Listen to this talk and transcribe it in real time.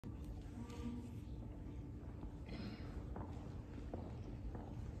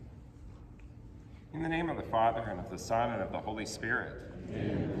In the name of the Father, and of the Son, and of the Holy Spirit.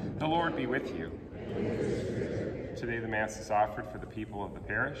 Amen. The Lord be with you. Today the Mass is offered for the people of the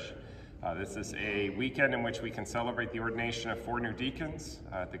parish. This is a weekend in which we can celebrate the ordination of 4 new deacons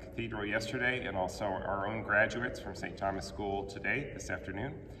at the cathedral yesterday, and also our own graduates from St. Thomas School today, this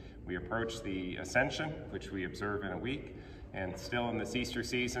afternoon. We approach the Ascension, which we observe in a week, and still in this Easter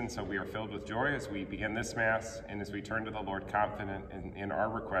season, so we are filled with joy as we begin this Mass and as we turn to the Lord confident in our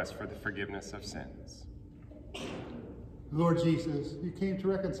request for the forgiveness of sins. Lord Jesus, you came to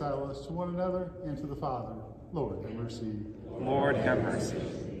reconcile us to one another and to the Father. Lord, have mercy. Lord, have mercy.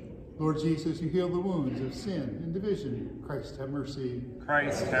 Lord Jesus, you heal the wounds of sin and division. Christ, have mercy.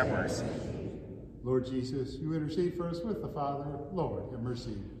 Christ, have mercy. Lord Jesus, you intercede for us with the Father. Lord, have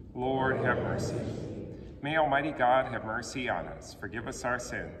mercy. Lord, have mercy. May Almighty God have mercy on us, forgive us our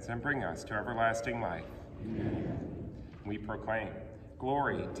sins, and bring us to everlasting life. Amen. We proclaim,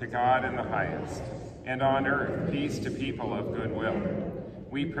 glory to God in the highest, and on earth peace to people of good will.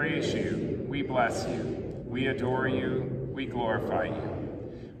 We praise you, we bless you, we adore you, we glorify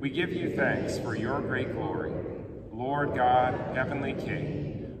you. We give you thanks for your great glory. Lord God, heavenly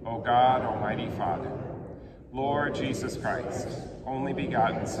King, O God, Almighty Father, Lord Jesus Christ, only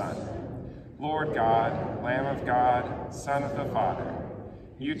begotten Son, Lord God, Lamb of God, Son of the Father,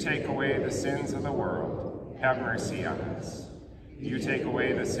 you take away the sins of the world, have mercy on us. You take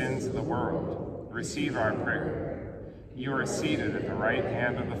away the sins of the world, receive our prayer. You are seated at the right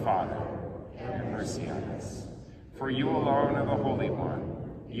hand of the Father, have mercy on us. For you alone are the Holy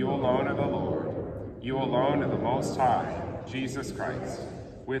One, you alone are the Lord, you alone are the Most High, Jesus Christ,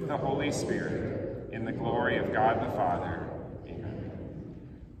 with the Holy Spirit, in the glory of God the Father. Amen.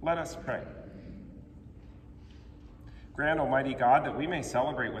 Let us pray. Grant, Almighty God, that we may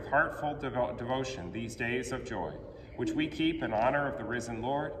celebrate with heartfelt devotion these days of joy, which we keep in honor of the risen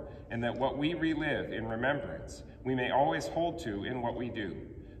Lord, and that what we relive in remembrance, we may always hold to in what we do.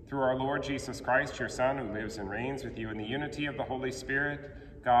 Through our Lord Jesus Christ, your Son, who lives and reigns with you in the unity of the Holy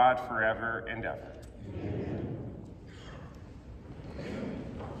Spirit, God, forever and ever. Amen.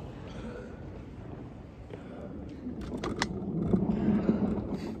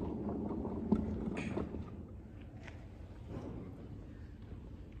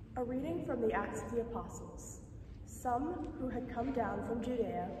 A reading from the Acts of the Apostles. Some who had come down from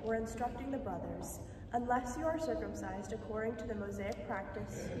Judea were instructing the brothers, unless you are circumcised according to the Mosaic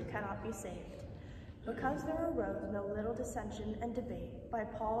practice, you cannot be saved. Because there arose no little dissension and debate by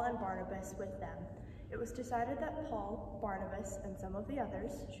Paul and Barnabas with them, it was decided that Paul, Barnabas, and some of the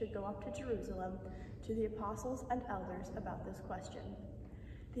others should go up to Jerusalem to the apostles and elders about this question.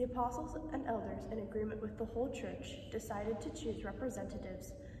 The apostles and elders, in agreement with the whole church, decided to choose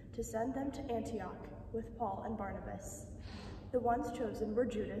representatives to send them to Antioch with Paul and Barnabas. The ones chosen were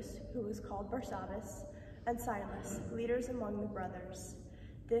Judas, who was called Barsabbas, and Silas, leaders among the brothers.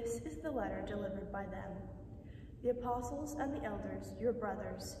 This is the letter delivered by them. The apostles and the elders, your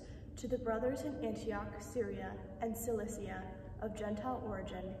brothers, to the brothers in Antioch, Syria, and Cilicia, of Gentile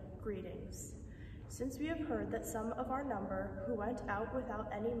origin, greetings. Since we have heard that some of our number who went out without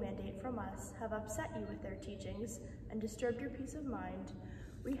any mandate from us have upset you with their teachings and disturbed your peace of mind,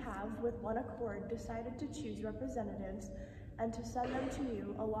 we have, with one accord, decided to choose representatives and to send them to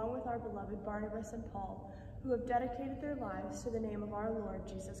you, along with our beloved Barnabas and Paul, who have dedicated their lives to the name of our Lord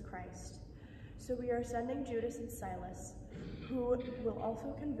Jesus Christ. So we are sending Judas and Silas, who will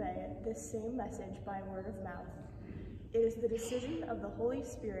also convey this same message by word of mouth. It is the decision of the Holy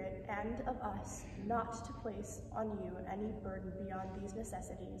Spirit and of us not to place on you any burden beyond these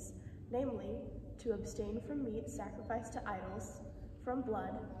necessities, namely, to abstain from meat sacrificed to idols, from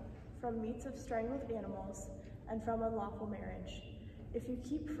blood, from meats of strangled animals, and from unlawful marriage. If you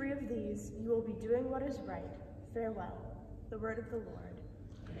keep free of these, you will be doing what is right. Farewell. The word of the Lord.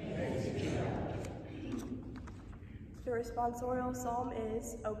 Thanks be to God. The responsorial psalm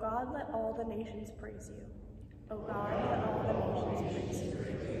is, O God, let all the nations praise you. O God, let all the nations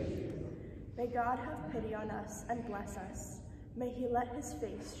praise you. May God have pity on us and bless us. May he let his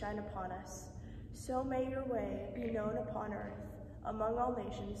face shine upon us. So may your way be known upon earth, among all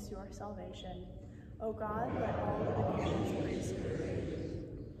nations your salvation. O God, let all the nations praise you.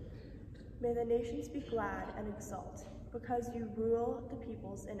 May the nations be glad and exult, because you rule the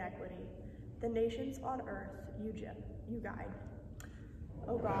peoples in equity. The nations on earth you guide.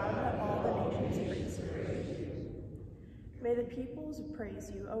 O God, let all the nations praise you. May the peoples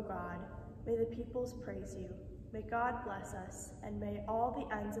praise you, O God. May the peoples praise you. May God bless us, and may all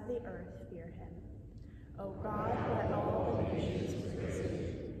the ends of the earth fear him. O God, let all the nations praise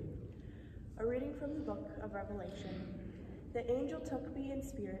you. A reading from the book of Revelation. The angel took me in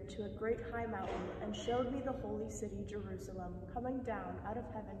spirit to a great high mountain and showed me the holy city, Jerusalem, coming down out of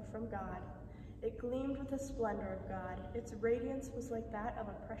heaven from God. It gleamed with the splendor of God. Its radiance was like that of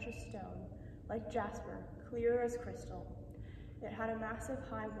a precious stone, like jasper, clear as crystal. It had a massive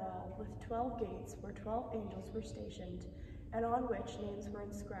high wall with 12 gates where 12 angels were stationed, and on which names were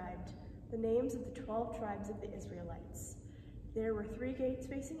inscribed, the names of the 12 tribes of the Israelites. There were 3 gates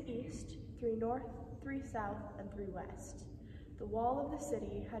facing east, 3 north, 3 south, and 3 west. The wall of the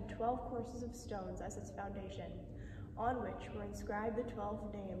city had 12 courses of stones as its foundation, on which were inscribed the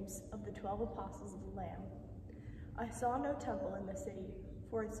 12 names of the 12 apostles of the Lamb. I saw no temple in the city,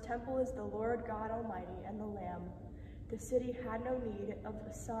 for its temple is the Lord God Almighty and the Lamb. The city had no need of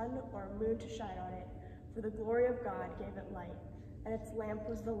the sun or moon to shine on it, for the glory of God gave it light, and its lamp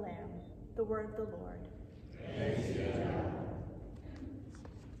was the Lamb. The word of the Lord. Thanks be to God.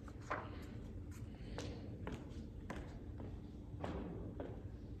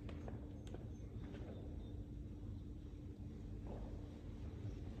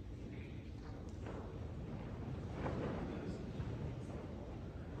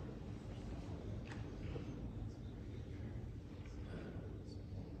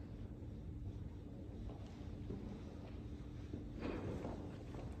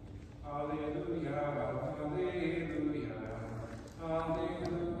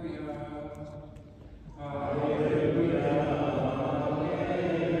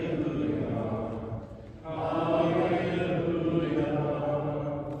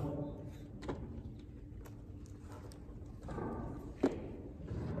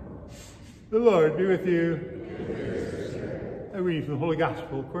 The Lord be with you. A reading from the Holy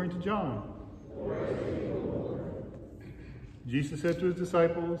Gospel according to John. Jesus said to his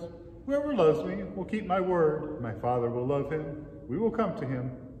disciples, "Whoever loves me will keep my word. My Father will love him. We will come to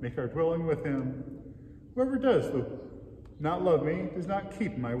him, make our dwelling with him. Whoever does not love me does not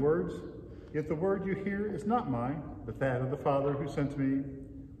keep my words. Yet the word you hear is not mine, but that of the Father who sent me.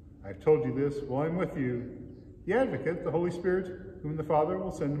 I have told you this while I'm with you. The Advocate, the Holy Spirit, whom the Father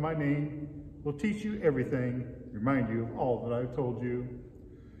will send in my name, will teach you everything, remind you of all that I have told you.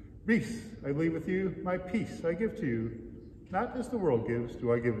 Peace I leave with you, my peace I give to you. Not as the world gives,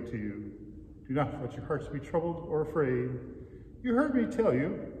 do I give it to you. Do not let your hearts be troubled or afraid. You heard me tell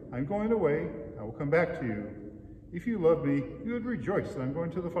you, I'm going away, I will come back to you. If you loved me, you would rejoice that I'm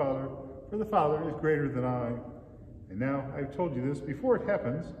going to the Father, for the Father is greater than I. And now I've told you this before it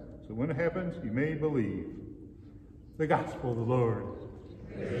happens, so when it happens, you may believe." The Gospel of the Lord.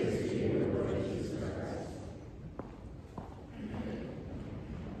 Praise to you, Lord Jesus Christ.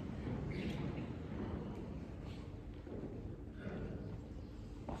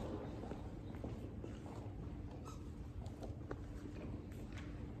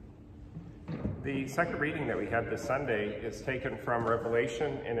 The second reading that we had this Sunday is taken from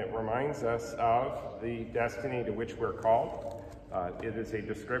Revelation, and it reminds us of the destiny to which we're called. It is a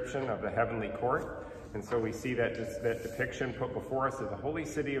description of the heavenly court, and so we see that depiction put before us as the holy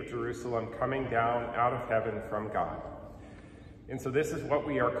city of Jerusalem coming down out of heaven from God. And so this is what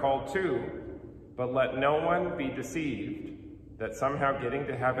we are called to, but let no one be deceived that somehow getting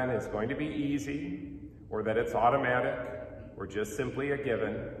to heaven is going to be easy, or that it's automatic, or just simply a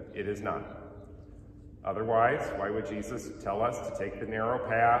given. It is not. Otherwise, why would Jesus tell us to take the narrow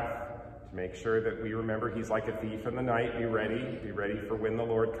path, to make sure that we remember he's like a thief in the night, be ready for when the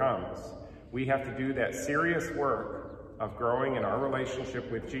Lord comes. We have to do that serious work of growing in our relationship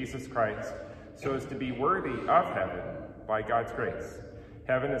with Jesus Christ so as to be worthy of heaven by God's grace.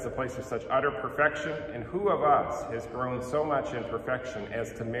 Heaven is a place of such utter perfection, and who of us has grown so much in perfection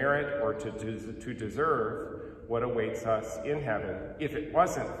as to merit or to deserve what awaits us in heaven if it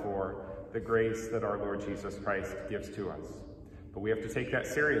wasn't for the grace that our Lord Jesus Christ gives to us? But we have to take that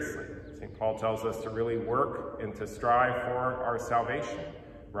seriously. St. Paul tells us to really work and to strive for our salvation,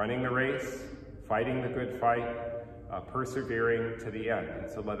 running the race, fighting the good fight, persevering to the end. And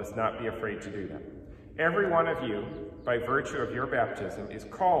so let us not be afraid to do that. Every one of you, by virtue of your baptism, is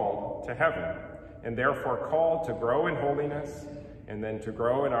called to heaven, and therefore called to grow in holiness, and then to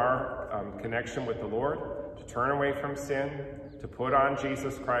grow in our connection with the Lord, to turn away from sin, to put on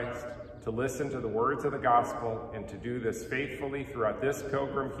Jesus Christ, to listen to the words of the gospel, and to do this faithfully throughout this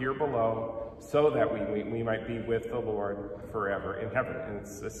pilgrim here below, so that we might be with the Lord forever in heaven. And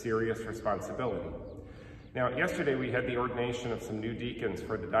it's a serious responsibility. Now, yesterday we had the ordination of some new deacons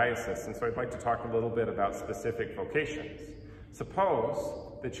for the diocese, and so I'd like to talk a little bit about specific vocations. Suppose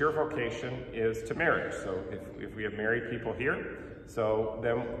that your vocation is to marriage. So if we have married people here, so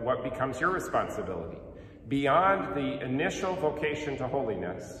then what becomes your responsibility? Beyond the initial vocation to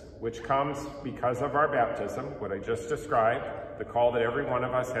holiness, which comes because of our baptism, what I just described, the call that every one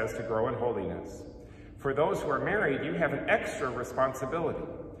of us has to grow in holiness. For those who are married, you have an extra responsibility.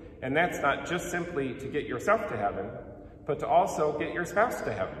 And that's not just simply to get yourself to heaven, but to also get your spouse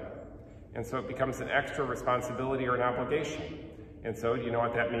to heaven. And so it becomes an extra responsibility or an obligation. And so, do you know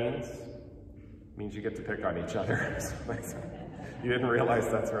what that means? It means you get to pick on each other. You didn't realize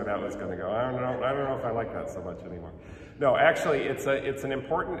that's where that was going to go. I don't know if I like that so much anymore. No, actually, it's an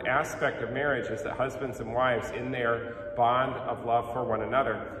important aspect of marriage is that husbands and wives, in their bond of love for one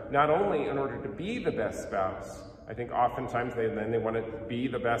another, not only in order to be the best spouse, I think oftentimes they want to be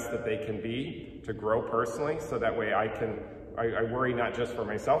the best that they can be, to grow personally, so that way I worry not just for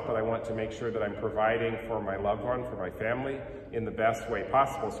myself, but I want to make sure that I'm providing for my loved one, for my family, in the best way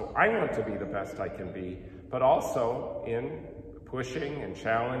possible. So I want to be the best I can be, but also in pushing and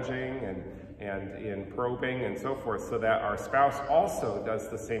challenging and in probing and so forth, so that our spouse also does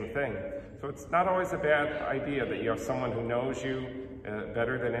the same thing. So it's not always a bad idea that you have someone who knows you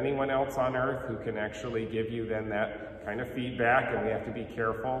better than anyone else on earth, who can actually give you then that kind of feedback, and we have to be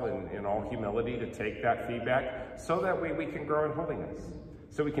careful in all humility to take that feedback, so that we can grow in holiness.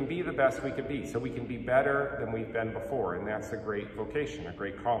 So we can be the best we could be, so we can be better than we've been before, and that's a great vocation, a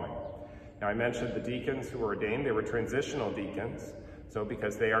great calling. Now, I mentioned the deacons who were ordained. They were transitional deacons, so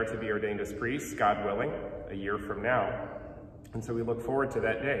because they are to be ordained as priests, God willing, a year from now. And so we look forward to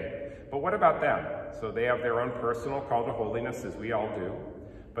that day. But what about them? So they have their own personal call to holiness, as we all do.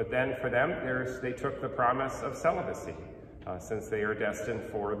 But then for them, they took the promise of celibacy, since they are destined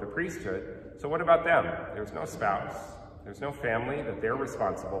for the priesthood. So what about them? There's no spouse. There's no family that they're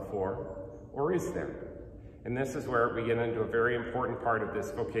responsible for, or is there? And this is where we get into a very important part of this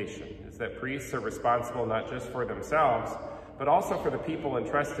vocation, is that priests are responsible not just for themselves, but also for the people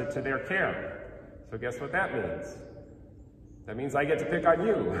entrusted to their care. So guess what that means? That means I get to pick on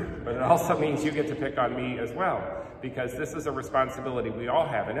you, but it also means you get to pick on me as well, because this is a responsibility we all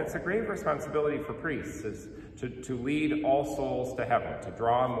have, and it's a grave responsibility for priests, is to lead all souls to heaven, to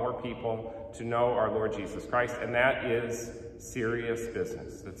draw more people to know our Lord Jesus Christ, and that is serious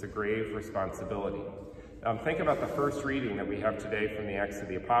business. It's a grave responsibility. Think about the first reading that we have today from the Acts of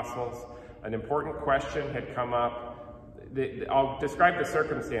the Apostles. An important question had come up. I'll describe the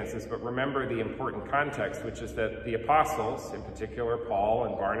circumstances, but remember the important context, which is that the apostles, in particular Paul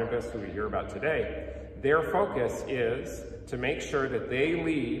and Barnabas, who we hear about today, their focus is to make sure that they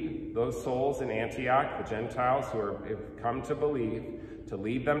lead those souls in Antioch, the Gentiles who have come to believe, to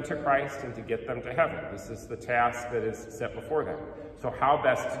lead them to Christ and to get them to heaven. This is the task that is set before them. So how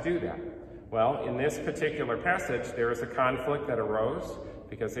best to do that? Well, in this particular passage, there is a conflict that arose,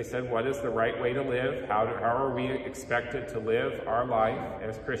 because they said, what is the right way to live? How are we expected to live our life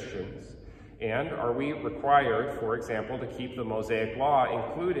as Christians? And are we required, for example, to keep the Mosaic law,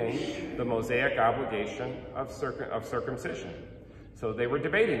 including the Mosaic obligation of circumcision? So they were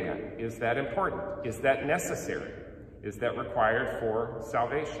debating that. Is that important? Is that necessary? Is that required for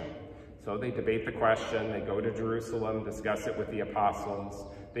salvation? So they debate the question. They go to Jerusalem, discuss it with the apostles.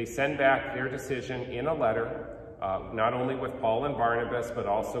 They send back their decision in a letter, not only with Paul and Barnabas, but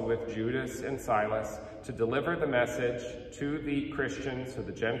also with Judas and Silas, to deliver the message to the Christians, to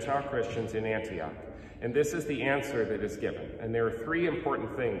the Gentile Christians in Antioch. And this is the answer that is given. And there are three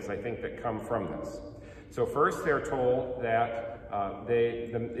important things, I think, that come from this. So first, they're told that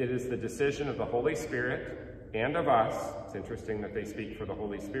it is the decision of the Holy Spirit and of us, it's interesting that they speak for the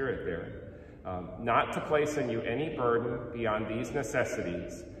Holy Spirit there, not to place on you any burden beyond these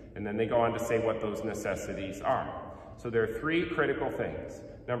necessities. And then they go on to say what those necessities are. So there are three critical things.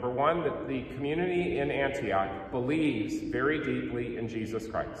 Number one, that the community in Antioch believes very deeply in Jesus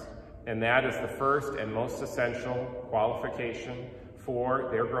Christ. And that is the first and most essential qualification for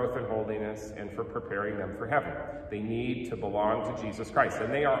their growth in holiness and for preparing them for heaven. They need to belong to Jesus Christ.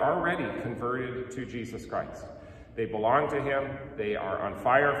 And they are already converted to Jesus Christ. They belong to him. They are on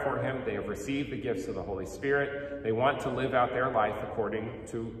fire for him. They have received the gifts of the Holy Spirit. They want to live out their life according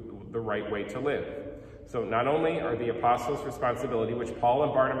to the right way to live. So not only are the apostles' responsibility, which Paul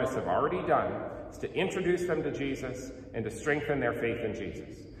and Barnabas have already done, is to introduce them to Jesus and to strengthen their faith in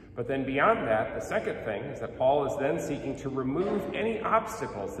Jesus. But then beyond that, the second thing is that Paul is then seeking to remove any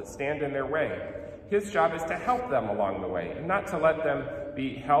obstacles that stand in their way. His job is to help them along the way and not to let them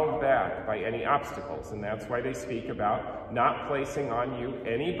be held back by any obstacles. And that's why they speak about not placing on you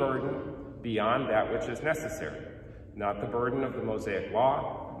any burden beyond that which is necessary. Not the burden of the Mosaic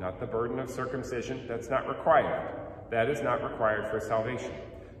law, not the burden of circumcision. That's not required. That is not required for salvation.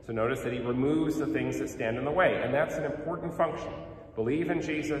 So notice that he removes the things that stand in the way, and that's an important function. Believe in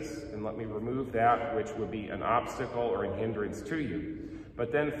Jesus, and let me remove that which would be an obstacle or a hindrance to you.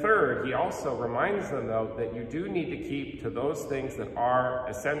 But then third, he also reminds them, though, that you do need to keep to those things that are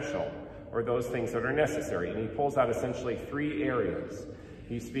essential, or those things that are necessary. And he pulls out essentially 3 areas.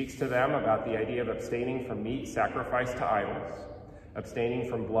 He speaks to them about the idea of abstaining from meat sacrificed to idols, abstaining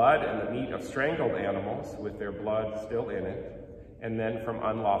from blood and the meat of strangled animals with their blood still in it, and then from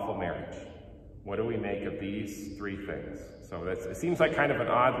unlawful marriage. What do we make of these 3 things? So it seems like kind of an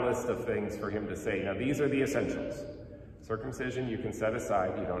odd list of things for him to say. Now, these are the essentials. Circumcision you can set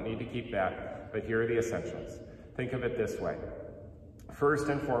aside. You don't need to keep that. But here are the essentials. Think of it this way. First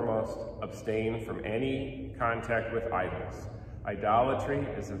and foremost, abstain from any contact with idols. Idolatry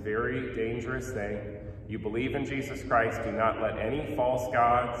is a very dangerous thing. You believe in Jesus Christ, do not let any false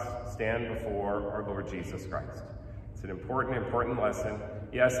gods stand before our Lord Jesus Christ. It's an important lesson.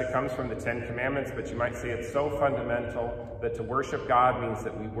 Yes, it comes from the 10 Commandments, but you might say it's so fundamental that to worship God means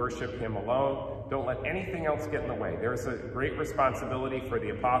that we worship him alone. Don't let anything else get in the way. There's a great responsibility for the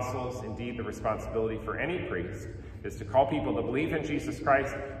apostles, indeed the responsibility for any priest, is to call people to believe in Jesus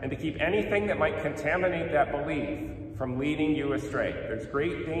Christ and to keep anything that might contaminate that belief from leading you astray. There's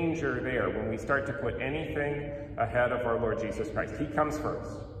great danger there when we start to put anything ahead of our Lord Jesus Christ. He comes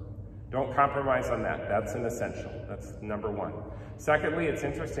first. Don't compromise on that. That's an essential. That's number 1. Secondly, it's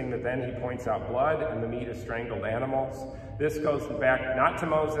interesting that then he points out blood and the meat of strangled animals. This goes back not to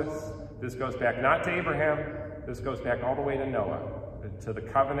Moses. This goes back not to Abraham. This goes back all the way to Noah, to the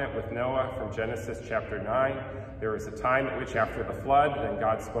covenant with Noah from Genesis chapter 9. There was a time at which after the flood, then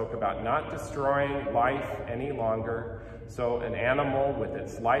God spoke about not destroying life any longer. So an animal with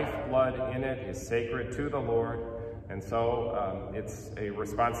its lifeblood in it is sacred to the Lord. And so it's a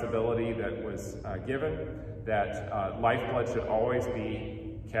responsibility that was given, that lifeblood should always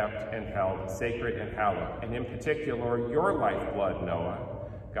be kept and held sacred and hallowed. And in particular, your lifeblood, Noah,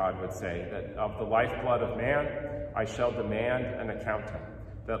 God would say, that of the lifeblood of man, I shall demand an accounting,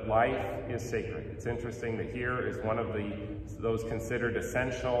 that life is sacred. It's interesting that here is one of those considered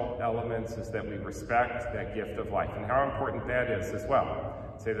essential elements is that we respect that gift of life, and how important that is as well.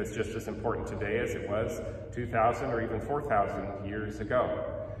 I'd say that's just as important today as it was 2,000 or even 4,000 years ago.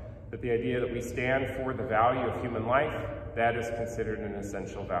 That the idea that we stand for the value of human life, that is considered an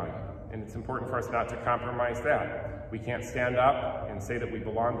essential value. And it's important for us not to compromise that. We can't stand up and say that we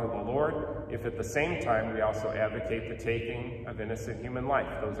belong to the Lord if at the same time we also advocate the taking of innocent human life.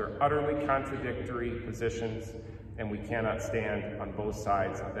 Those are utterly contradictory positions, and we cannot stand on both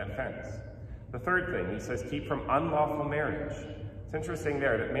sides of that fence. The third thing, he says, keep from unlawful marriage. It's interesting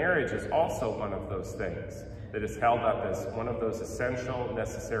there that marriage is also one of those things that is held up as one of those essential,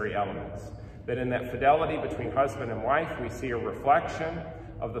 necessary elements. That in that fidelity between husband and wife, we see a reflection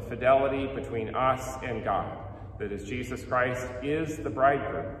of the fidelity between us and God. That as Jesus Christ is the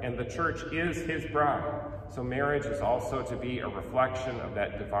bridegroom and the church is his bride, so marriage is also to be a reflection of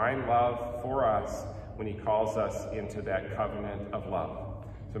that divine love for us when he calls us into that covenant of love.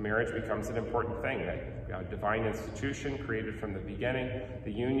 So marriage becomes an important thing, that divine institution created from the beginning,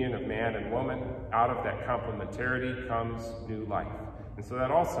 the union of man and woman. Out of that complementarity comes new life. And so that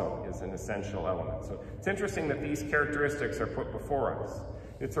also is an essential element. So it's interesting that these characteristics are put before us.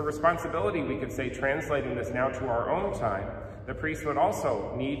 It's a responsibility, we could say, translating this now to our own time. The priest would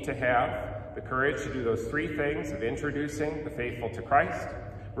also need to have the courage to do those 3 things of introducing the faithful to Christ,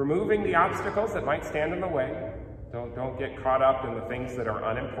 removing the obstacles that might stand in the way. Don't get caught up in the things that are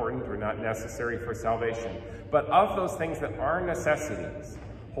unimportant or not necessary for salvation. But of those things that are necessities,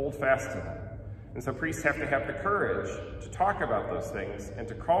 hold fast to them. And so priests have to have the courage to talk about those things and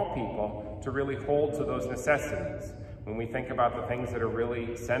to call people to really hold to those necessities. When we think about the things that are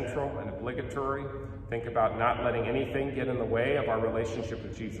really central and obligatory, think about not letting anything get in the way of our relationship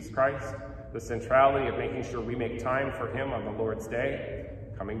with Jesus Christ, the centrality of making sure we make time for him on the Lord's Day,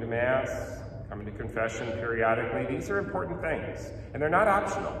 coming to Mass, coming to confession periodically. These are important things, and they're not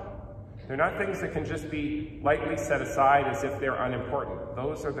optional. They're not things that can just be lightly set aside as if they're unimportant.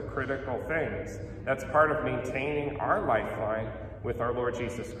 Those are the critical things. That's part of maintaining our lifeline with our Lord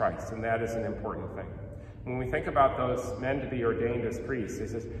Jesus Christ, and that is an important thing. When we think about those men to be ordained as priests, he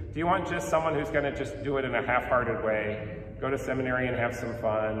says, do you want just someone who's going to just do it in a half-hearted way, go to seminary and have some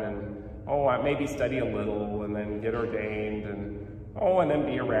fun, and, maybe study a little, and then get ordained, and, and then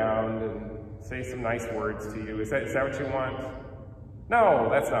be around, and say some nice words to you? Is that what you want? No,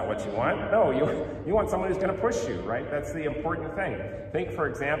 that's not what you want. No, you want someone who's going to push you, right? That's the important thing. Think, for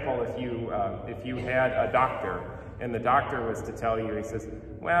example, if you had a doctor, and the doctor was to tell you, he says,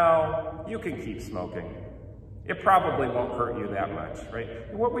 well, you can keep smoking. It probably won't hurt you that much,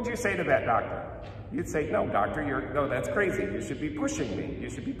 right? What would you say to that doctor? You'd say, no, doctor, no, that's crazy. You should be pushing me. You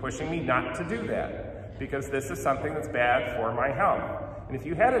should be pushing me not to do that because this is something that's bad for my health. And if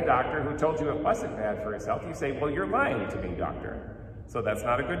you had a doctor who told you it wasn't bad for his health, you say, well, you're lying to me, doctor. So that's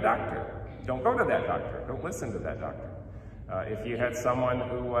not a good doctor. Don't go to that doctor. Don't listen to that doctor. If you had someone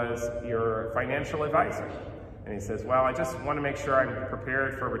who was your financial advisor, and he says, well, I just want to make sure I'm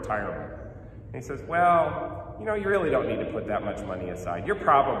prepared for retirement. And he says, well, you know, you really don't need to put that much money aside. You're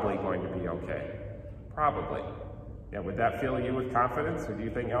probably going to be okay. Probably. Yeah, would that fill you with confidence? Or do you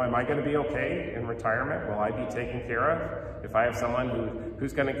think, oh, am I going to be okay in retirement? Will I be taken care of? If I have someone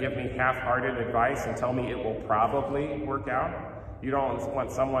who's going to give me half-hearted advice and tell me it will probably work out? You don't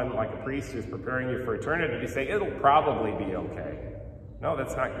want someone like a priest who's preparing you for eternity to say, it'll probably be okay. No,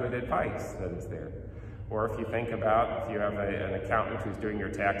 that's not good advice that is there. Or if you think about, if you have an accountant who's doing your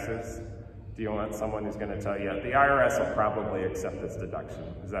taxes, do you want someone who's going to tell you, the IRS will probably accept this deduction?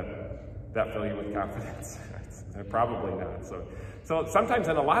 Does that fill you with confidence? Probably not. So sometimes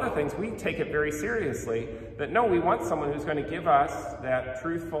in a lot of things, we take it very seriously that no, we want someone who's going to give us that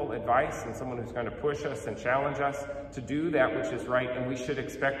truthful advice and someone who's going to push us and challenge us to do that which is right, and we should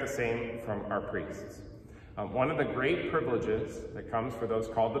expect the same from our priests. One of the great privileges that comes for those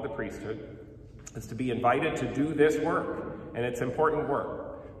called to the priesthood is to be invited to do this work, and it's important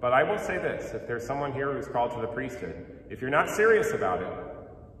work. But I will say this, if there's someone here who's called to the priesthood, if you're not serious about it,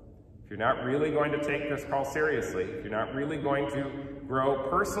 if you're not really going to take this call seriously, if you're not really going to grow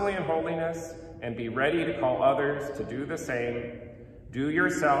personally in holiness and be ready to call others to do the same, do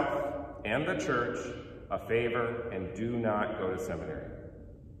yourself and the church a favor and do not go to seminary.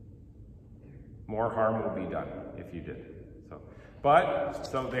 More harm will be done if you did. So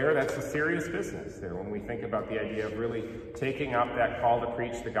that's a serious business there when we think about the idea of really taking up that call to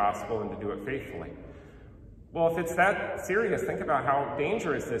preach the gospel and to do it faithfully. Well, if it's that serious, think about how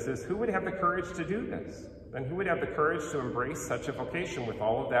dangerous this is. Who would have the courage to do this? And who would have the courage to embrace such a vocation with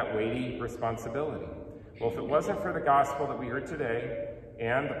all of that weighty responsibility? Well, if it wasn't for the gospel that we heard today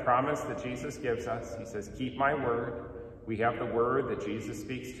and the promise that Jesus gives us, he says, keep my word. We have the word that Jesus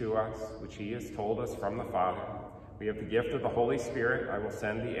speaks to us, which he has told us from the Father. We have the gift of the Holy Spirit. I will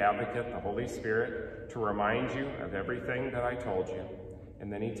send the advocate, the Holy Spirit, to remind you of everything that I told you.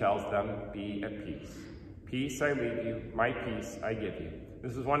 And then he tells them, be at peace. Peace I leave you, my peace I give you.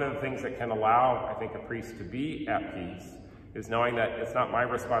 This is one of the things that can allow, I think, a priest to be at peace, is knowing that it's not my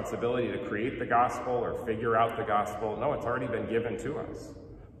responsibility to create the gospel or figure out the gospel. No, it's already been given to us.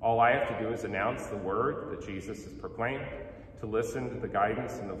 All I have to do is announce the word that Jesus has proclaimed, to listen to the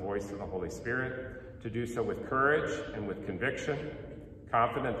guidance and the voice of the Holy Spirit, to do so with courage and with conviction,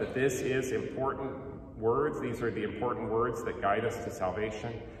 confident that this is important words. These are the important words that guide us to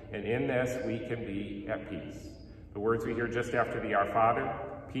salvation. And in this, we can be at peace. The words we hear just after the Our Father,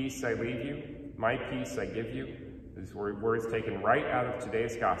 peace I leave you, my peace I give you. These were words taken right out of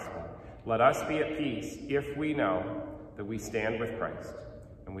today's gospel. Let us be at peace if we know that we stand with Christ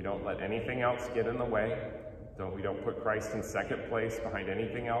and we don't let anything else get in the way. We don't put Christ in second place behind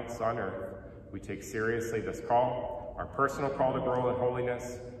anything else on earth. We take seriously this call, our personal call to grow in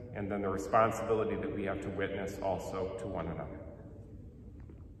holiness, and then the responsibility that we have to witness also to one another.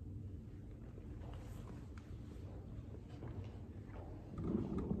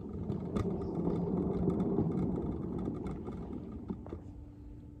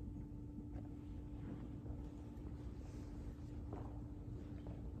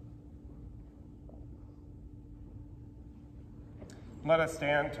 Let us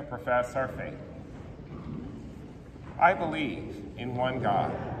stand to profess our faith. I believe in one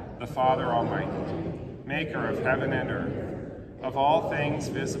God, the Father Almighty, maker of heaven and earth, of all things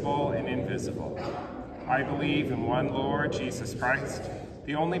visible and invisible. I believe in one Lord Jesus Christ,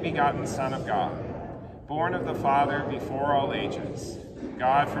 the only begotten Son of God, born of the Father before all ages,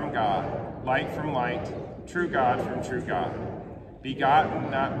 God from God, light from light, true God from true God, begotten,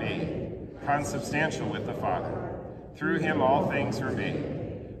 not made, consubstantial with the Father. Through him all things were made.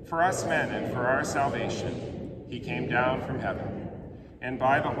 For us men and for our salvation, he came down from heaven, and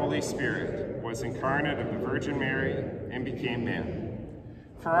by the Holy Spirit was incarnate of the Virgin Mary and became man.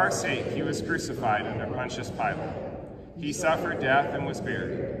 For our sake he was crucified under Pontius Pilate. He suffered death and was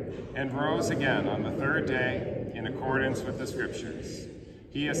buried, and rose again on the third day in accordance with the Scriptures.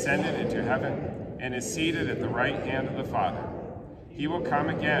 He ascended into heaven and is seated at the right hand of the Father. He will come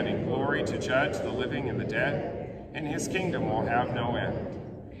again in glory to judge the living and the dead, and his kingdom will have no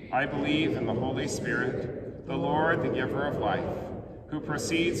end. I believe in the Holy Spirit, the Lord, the giver of life, who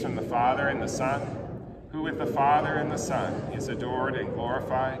proceeds from the Father and the Son, who with the Father and the Son is adored and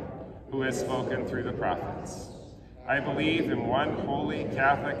glorified, who has spoken through the prophets. I believe in one holy,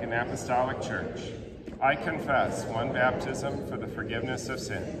 Catholic, and Apostolic Church. I confess one baptism for the forgiveness of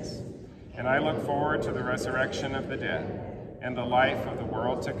sins. And I look forward to the resurrection of the dead and the life of the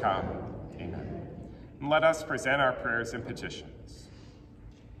world to come. Amen. And let us present our prayers and petitions.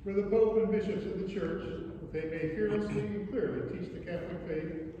 For the Pope and bishops of the Church, that they may fearlessly and clearly teach the Catholic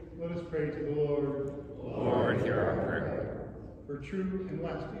faith, let us pray to the Lord. Lord, hear our prayer. For true and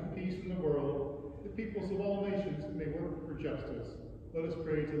lasting peace in the world, the peoples of all nations may work for justice. Let us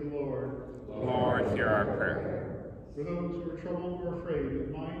pray to the Lord. Lord, hear our prayer. For those who are troubled or afraid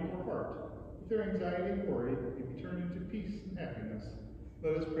in mind or heart, that their anxiety and worry may be turned into peace and happiness,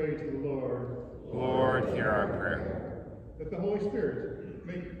 let us pray to the Lord. Lord, hear our prayer. That the Holy Spirit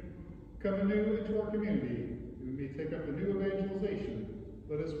may come anew into our community, and we may take up a new evangelization,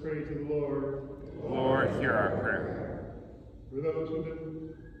 let us pray to the Lord. Lord, hear our prayer. For those who have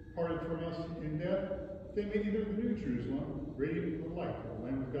been parted from us in death, they may enter the New Jerusalem, radiant with the light of the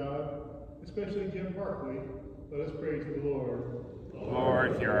Lamb of God, especially Jim Barclay. Let us pray to the Lord.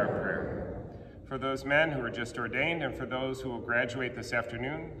 Lord, hear our prayer. For those men who are just ordained and for those who will graduate this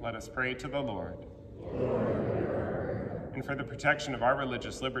afternoon, let us pray to the Lord. Lord, hear our prayer. And for the protection of our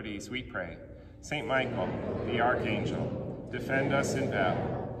religious liberties, we pray. Saint Michael, the Archangel, defend us in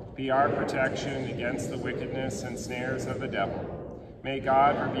battle. Be our protection against the wickedness and snares of the devil. May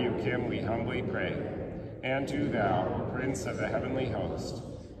God rebuke him, we humbly pray. And do thou, O Prince of the heavenly host,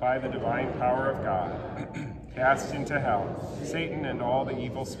 by the divine power of God, cast into hell Satan and all the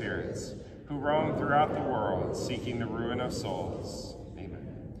evil spirits who roam throughout the world seeking the ruin of souls.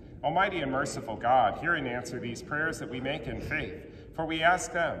 Amen. Almighty and merciful God, hear and answer these prayers that we make in faith, for we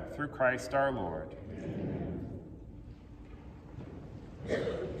ask them through Christ our Lord. Amen.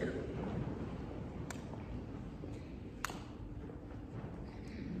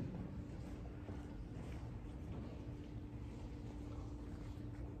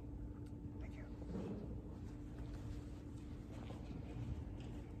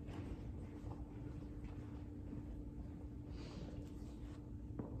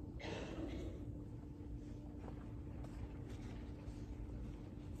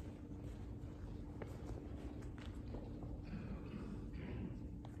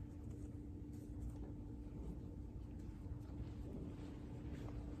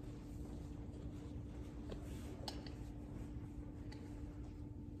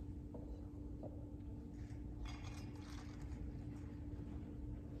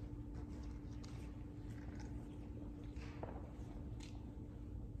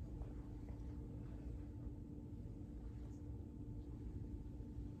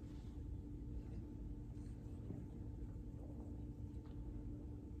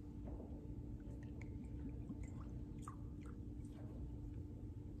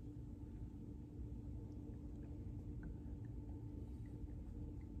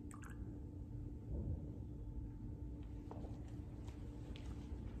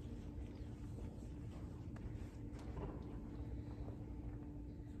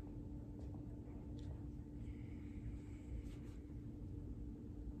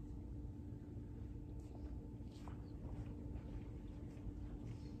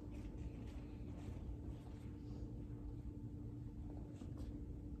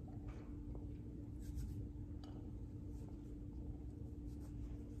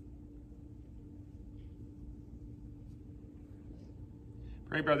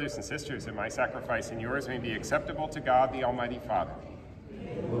 Pray, brothers and sisters, that my sacrifice and yours may be acceptable to God, the Almighty Father.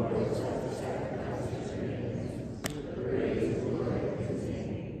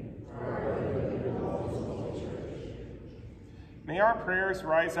 May our prayers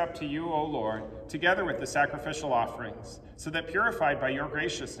rise up to you, O Lord, together with the sacrificial offerings, so that purified by your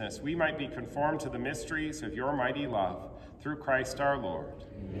graciousness we might be conformed to the mysteries of your mighty love, through Christ our Lord.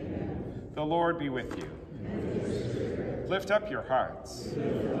 Amen. The Lord be with you. Lift up your hearts.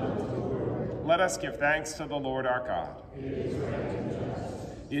 Let us give thanks to the Lord our God.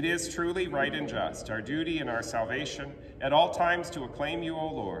 It is truly right and just, our duty and our salvation, at all times to acclaim you, O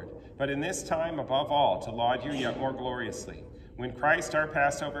Lord, but in this time above all to laud you yet more gloriously, when Christ our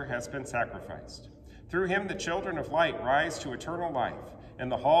Passover has been sacrificed. Through him the children of light rise to eternal life, and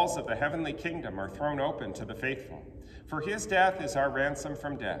the halls of the heavenly kingdom are thrown open to the faithful. For his death is our ransom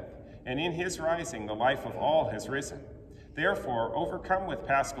from death, and in his rising the life of all has risen. Therefore, overcome with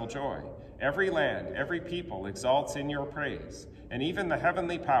paschal joy, every land, every people exalts in your praise, and even the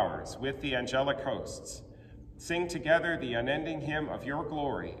heavenly powers with the angelic hosts sing together the unending hymn of your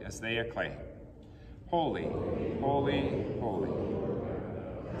glory as they acclaim. Holy, holy, holy.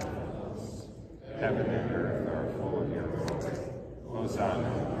 Heaven and earth are full of your glory.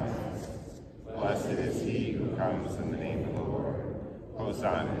 Hosanna. Blessed is he who comes in the name of the Lord.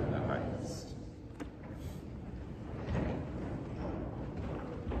 Hosanna in the highest.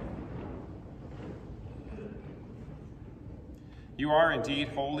 You are indeed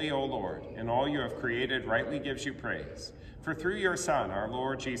holy, O Lord, and all you have created rightly gives you praise. For through your Son, our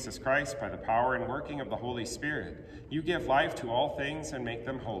Lord Jesus Christ, by the power and working of the Holy Spirit, you give life to all things and make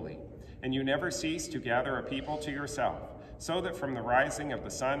them holy. And you never cease to gather a people to yourself, so that from the rising of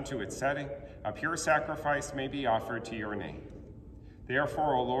the sun to its setting, a pure sacrifice may be offered to your name.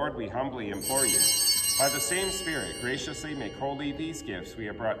 Therefore, O Lord, we humbly implore you, by the same Spirit, graciously make holy these gifts we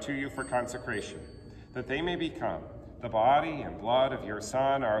have brought to you for consecration, that they may become the body and blood of your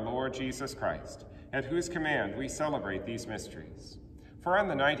Son, our Lord Jesus Christ, at whose command we celebrate these mysteries. For on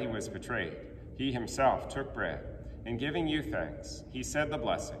the night he was betrayed, he himself took bread, and giving you thanks, he said the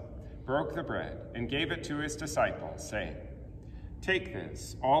blessing, broke the bread, and gave it to his disciples, saying, "Take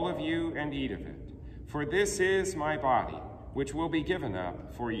this, all of you, and eat of it, for this is my body, which will be given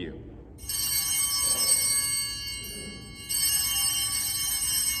up for you."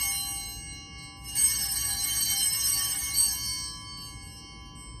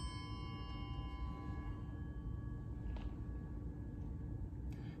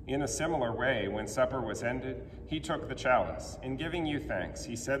 In a similar way, when supper was ended, he took the chalice, and giving you thanks,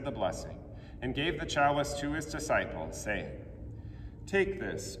 he said the blessing, and gave the chalice to his disciples, saying, "Take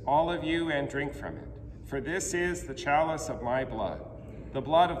this, all of you, and drink from it, for this is the chalice of my blood, the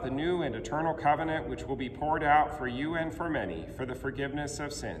blood of the new and eternal covenant, which will be poured out for you and for many for the forgiveness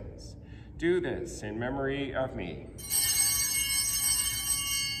of sins. Do this in memory of me."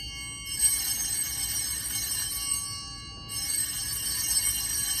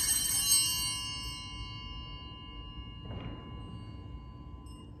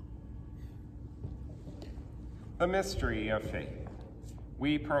 The mystery of faith.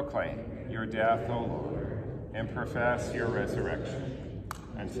 We proclaim your death, O Lord, and profess your resurrection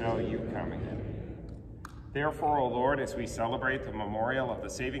until you come again. Therefore, O Lord, as we celebrate the memorial of the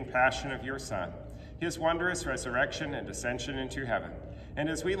saving passion of your Son, his wondrous resurrection and ascension into heaven, and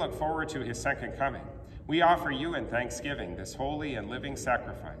as we look forward to his second coming, we offer you in thanksgiving this holy and living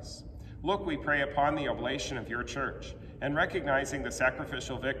sacrifice. Look, we pray, upon the oblation of your church, and recognizing the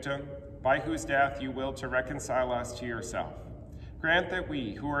sacrificial victim, by whose death you willed to reconcile us to yourself. Grant that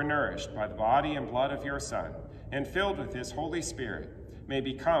we, who are nourished by the body and blood of your Son, and filled with his Holy Spirit, may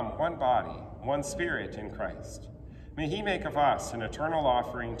become one body, one spirit in Christ. May he make of us an eternal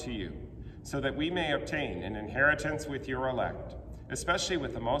offering to you, so that we may obtain an inheritance with your elect, especially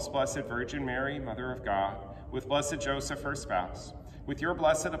with the most blessed Virgin Mary, Mother of God, with blessed Joseph, her spouse, with your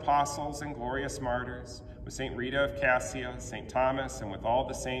blessed apostles and glorious martyrs, with St. Rita of Cassia, St. Thomas, and with all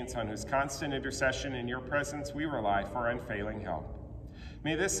the saints on whose constant intercession in your presence we rely for unfailing help.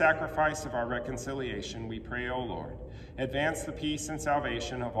 May this sacrifice of our reconciliation, we pray, O Lord, advance the peace and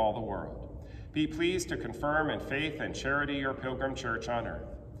salvation of all the world. Be pleased to confirm in faith and charity your pilgrim church on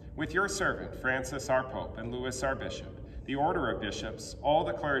earth. With your servant, Francis our Pope, and Louis our Bishop, the order of bishops, all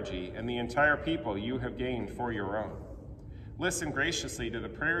the clergy, and the entire people you have gained for your own. Listen graciously to the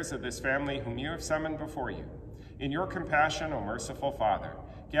prayers of this family whom you have summoned before you. In your compassion, O merciful Father,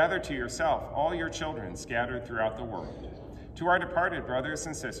 gather to yourself all your children scattered throughout the world. To our departed brothers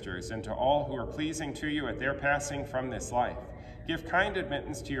and sisters, and to all who are pleasing to you at their passing from this life, give kind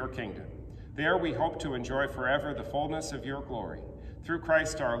admittance to your kingdom. There we hope to enjoy forever the fullness of your glory, through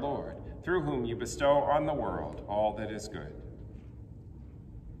Christ our Lord, through whom you bestow on the world all that is good.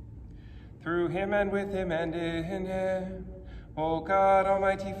 Through him and with him and in him, O God,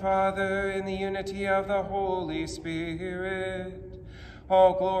 Almighty Father, in the unity of the Holy Spirit,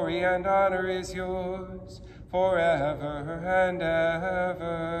 all glory and honor is yours forever and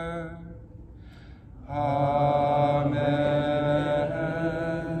ever. Amen.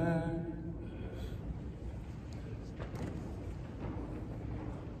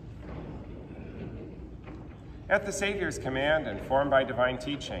 At the Savior's command and formed by divine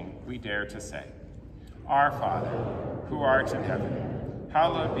teaching, we dare to say, Our Father, who art in heaven,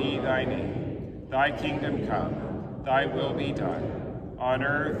 hallowed be thy name. Thy kingdom come, thy will be done, on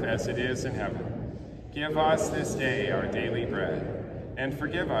earth as it is in heaven. Give us this day our daily bread, and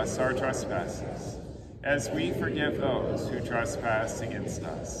forgive us our trespasses, as we forgive those who trespass against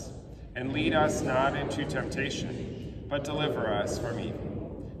us. And lead us not into temptation, but deliver us from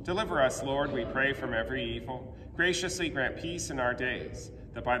evil. Deliver us, Lord, we pray, from every evil. Graciously grant peace in our days,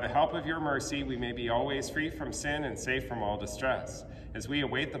 that by the help of your mercy we may be always free from sin and safe from all distress, as we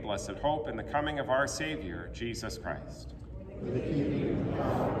await the blessed hope and the coming of our Savior, Jesus Christ.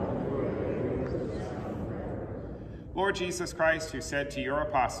 Lord Jesus Christ, who said to your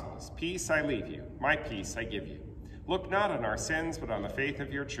apostles, "Peace I leave you, my peace I give you," look not on our sins, but on the faith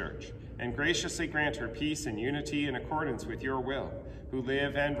of your church, and graciously grant her peace and unity in accordance with your will, who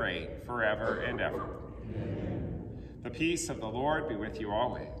live and reign forever and ever. Amen. The peace of the Lord be with you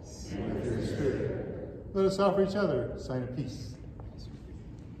always. And with your spirit. Let us offer each other a sign of peace.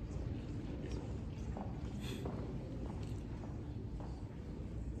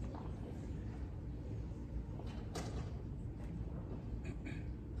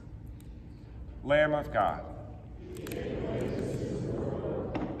 Lamb of God,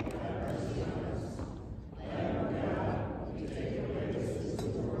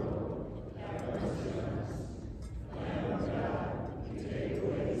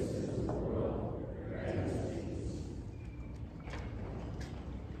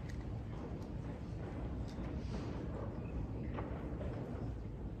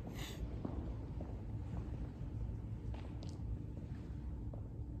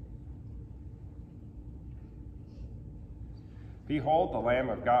 behold the Lamb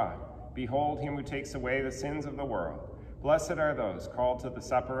of God. Behold him who takes away the sins of the world. Blessed are those called to the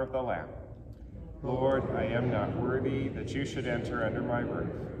supper of the Lamb. Lord, I am not worthy that you should enter under my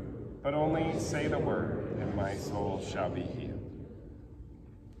roof, but only say the word, and my soul shall be healed.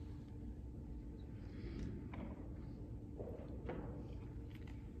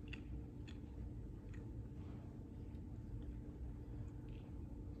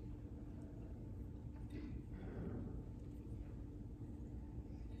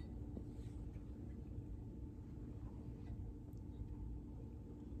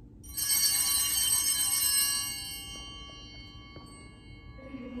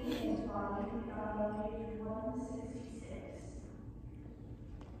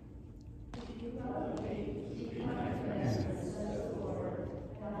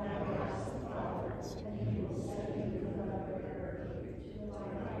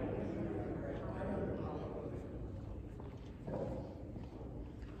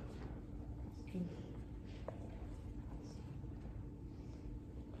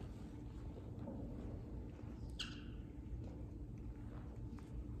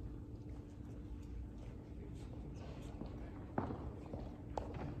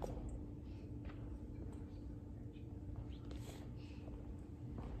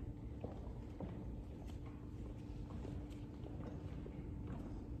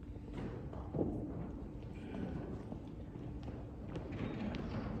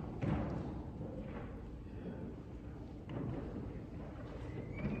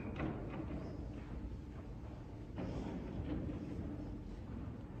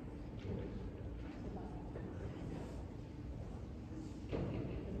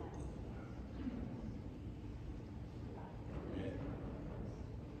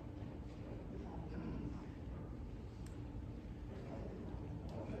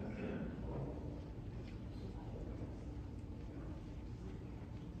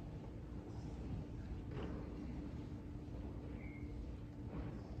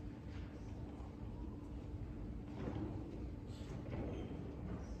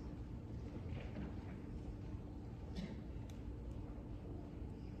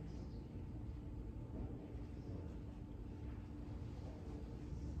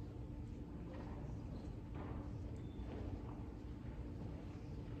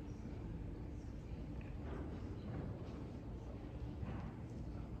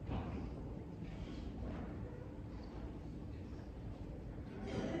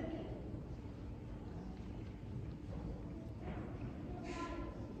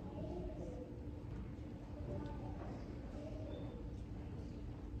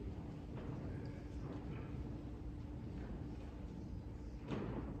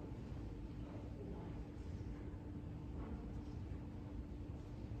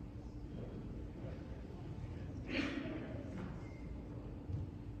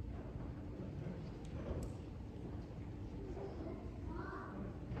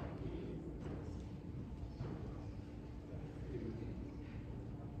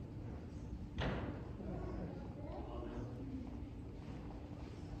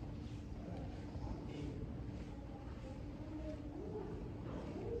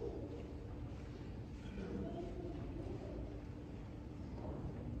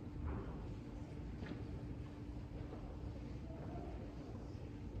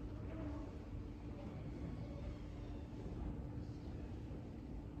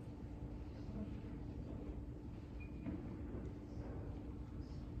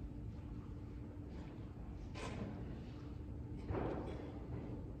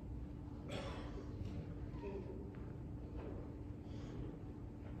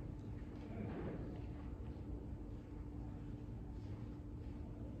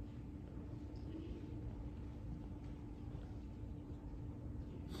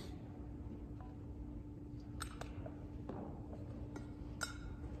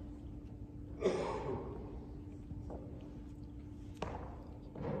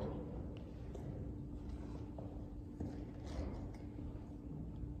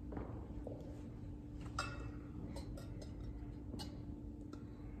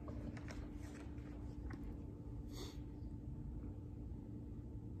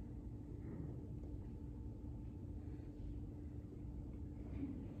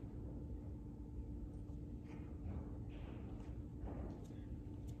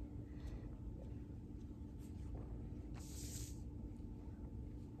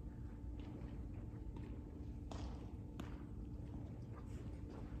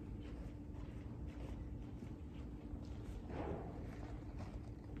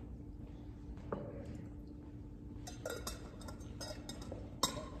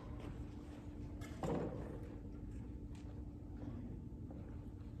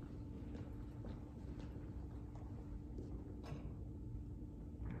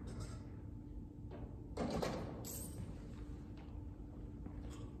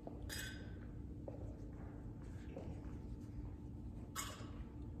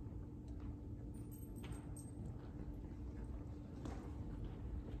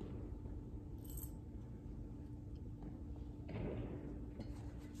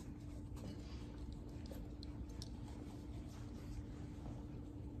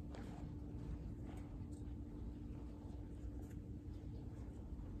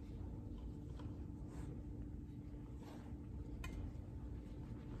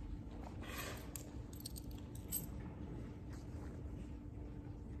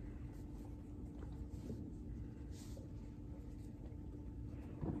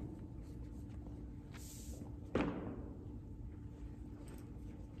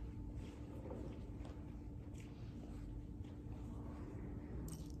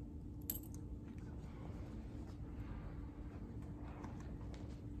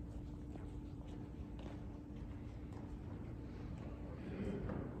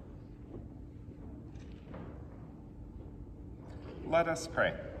 Let us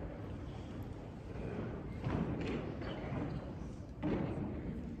pray.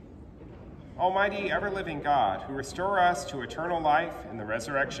 Almighty, ever-living God, who restore us to eternal life in the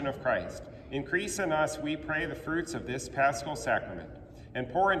resurrection of Christ, increase in us, we pray, the fruits of this Paschal sacrament, and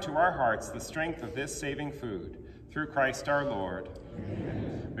pour into our hearts the strength of this saving food, through Christ our Lord.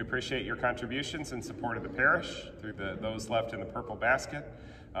 Amen. We appreciate your contributions in support of the parish, through those left in the purple basket.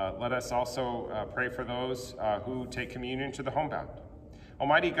 Let us also pray for those who take communion to the homebound.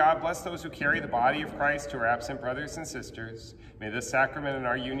 Almighty God, bless those who carry the body of Christ to our absent brothers and sisters. May this sacrament and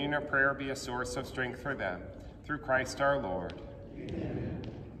our union of prayer be a source of strength for them. Through Christ our Lord. Amen.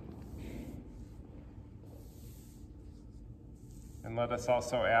 And let us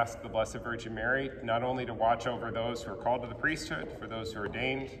also ask the Blessed Virgin Mary not only to watch over those who are called to the priesthood, for those who are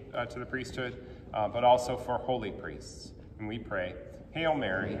ordained to the priesthood, but also for holy priests. And we pray, Hail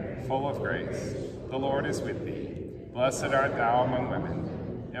Mary, full of grace, the Lord is with thee. Blessed art thou among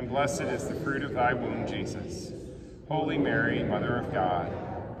women, and blessed is the fruit of thy womb, Jesus. Holy Mary, Mother of God,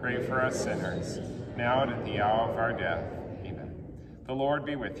 pray for us sinners, now and at the hour of our death. Amen. The Lord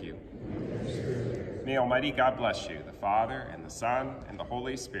be with you. May Almighty God bless you, the Father, and the Son, and the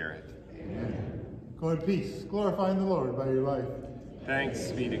Holy Spirit. Amen. Go in peace, glorifying the Lord by your life. Thanks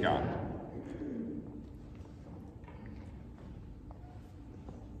be to God.